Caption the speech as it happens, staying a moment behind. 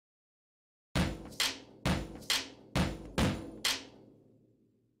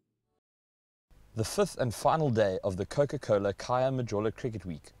The fifth and final day of the Coca-Cola Khaya Majola Cricket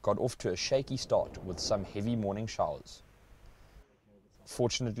Week got off to a shaky start with some heavy morning showers.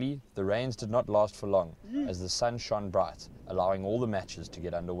 Fortunately, the rains did not last for long as the sun shone bright, allowing all the matches to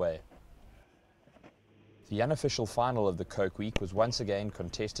get underway. The unofficial final of the Coke Week was once again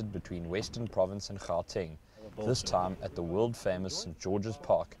contested between Western Province and Gauteng, this time at the world-famous St. George's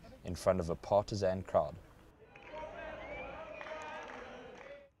Park in front of a partisan crowd.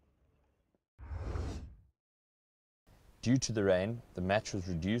 Due to the rain, the match was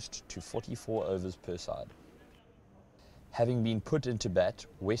reduced to 44 overs per side. Having been put into bat,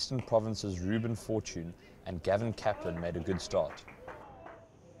 Western Province's Ruan Fortune and Gavin Kaplan made a good start.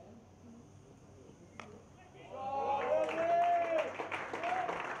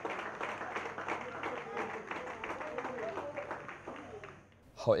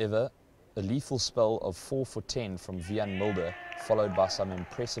 However, a lethal spell of 4 for 10 from Wiaan Mulder, followed by some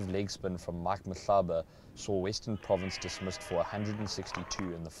impressive leg spin from Michael Weldon, saw Western Province dismissed for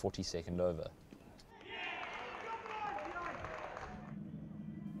 162 in the 42nd over.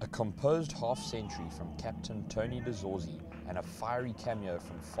 A composed half-century from captain Tony Zorzi and a fiery cameo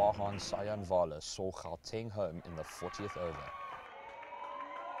from Farhaan Sayanvala saw Gauteng home in the 40th over.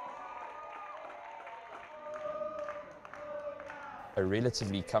 A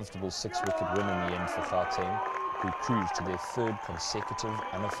relatively comfortable 6-wicket win in the end for Gauteng, who cruised to their third consecutive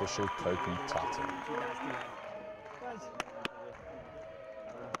unofficial Coke Week title.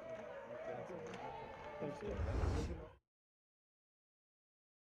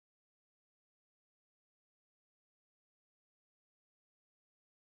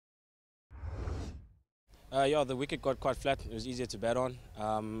 The wicket got quite flat. It was easier to bat on.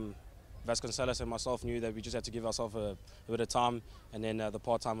 Vasconcelos and myself knew that we just had to give ourselves a bit of time, and then the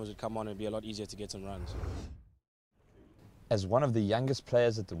part-timers would come on and it'd be a lot easier to get some runs. As one of the youngest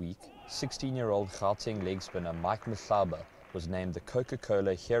players at the week, 16-year-old Gauteng leg spinner Michael Weldon was named the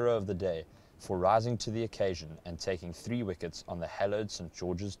Coca-Cola Hero of the Day for rising to the occasion and taking 3 wickets on the hallowed St.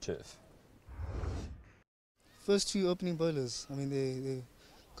 George's turf. First 2 opening bowlers, they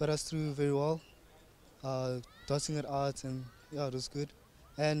got us through very well, dotting it out, and yeah, it was good.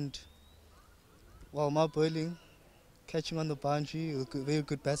 And while my bowling, catching on the boundary, was a very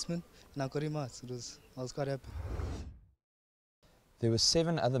good batsman, and I got him out. I was quite happy. There were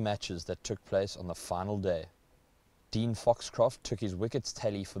 7 other matches that took place on the final day. Dean Foxcroft took his wickets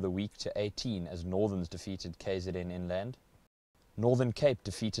tally for the week to 18 as Northerns defeated KZN Inland. Northern Cape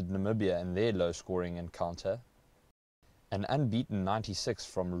defeated Namibia in their low-scoring encounter. An unbeaten 96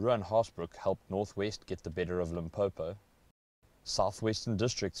 from Ruan Haasbroek helped Northwest get the better of Limpopo. Southwestern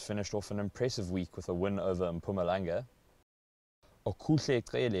Districts finished off an impressive week with a win over Mpumalanga. Aaqil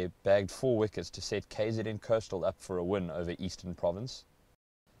Ebrahim bagged 4 wickets to set KZN Coastal up for a win over Eastern Province.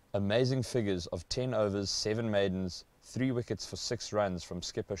 Amazing figures of 10 overs, 7 maidens, 3 wickets for 6 runs from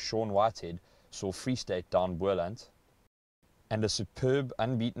skipper Shaun Whitehead saw Free State down Boland. And a superb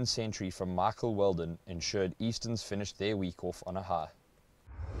unbeaten century from Michael Weldon ensured Easterns finished their week off on a high.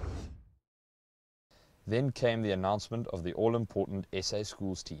 Then came the announcement of the all-important SA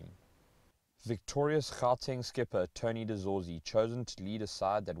Schools team. Victorious Gauteng skipper Tony Zorzi chosen to lead a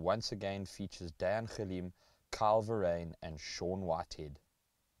side that once again features Dayan Khalim, Kyle Verreyn and Shaun Whitehead.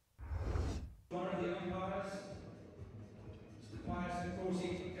 One of the umpires, Mr. Pius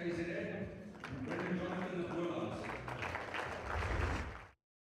Nkosi, KZN, and Brendan Jonathan of Boland.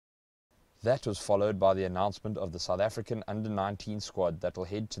 That was followed by the announcement of the South African Under-19 squad that will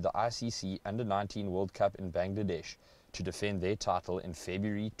head to the ICC Under-19 World Cup in Bangladesh to defend their title in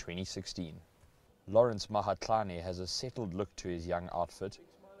February 2016. Lawrence Mahatlane has a settled look to his young outfit,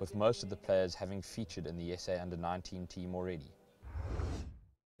 with most of the players having featured in the SA Under-19 team already.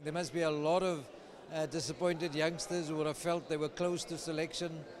 There must be a lot of disappointed youngsters who would have felt they were close to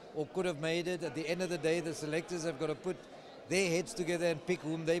selection or could have made it. At the end of the day, the selectors have got to put their heads together and pick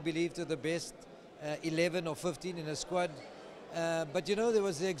whom they believe are the best 11 or 15 in a squad. But you know, there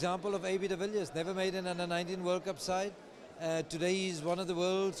was the example of A.B. de Villiers, never made an Under-19 World Cup side. Today he's one of the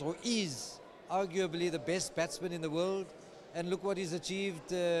world's, or is arguably the best batsman in the world. And look what he's achieved,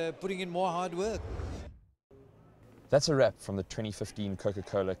 putting in more hard work. That's a wrap from the 2015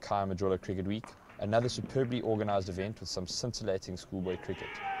 Coca-Cola Khaya Majola Cricket Week, another superbly organised event with some scintillating schoolboy cricket.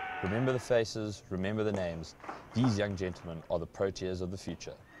 Remember the faces, remember the names. These young gentlemen are the Proteas of the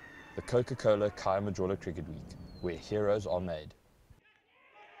future. The Coca-Cola Khaya Majola Cricket Week, where heroes are made.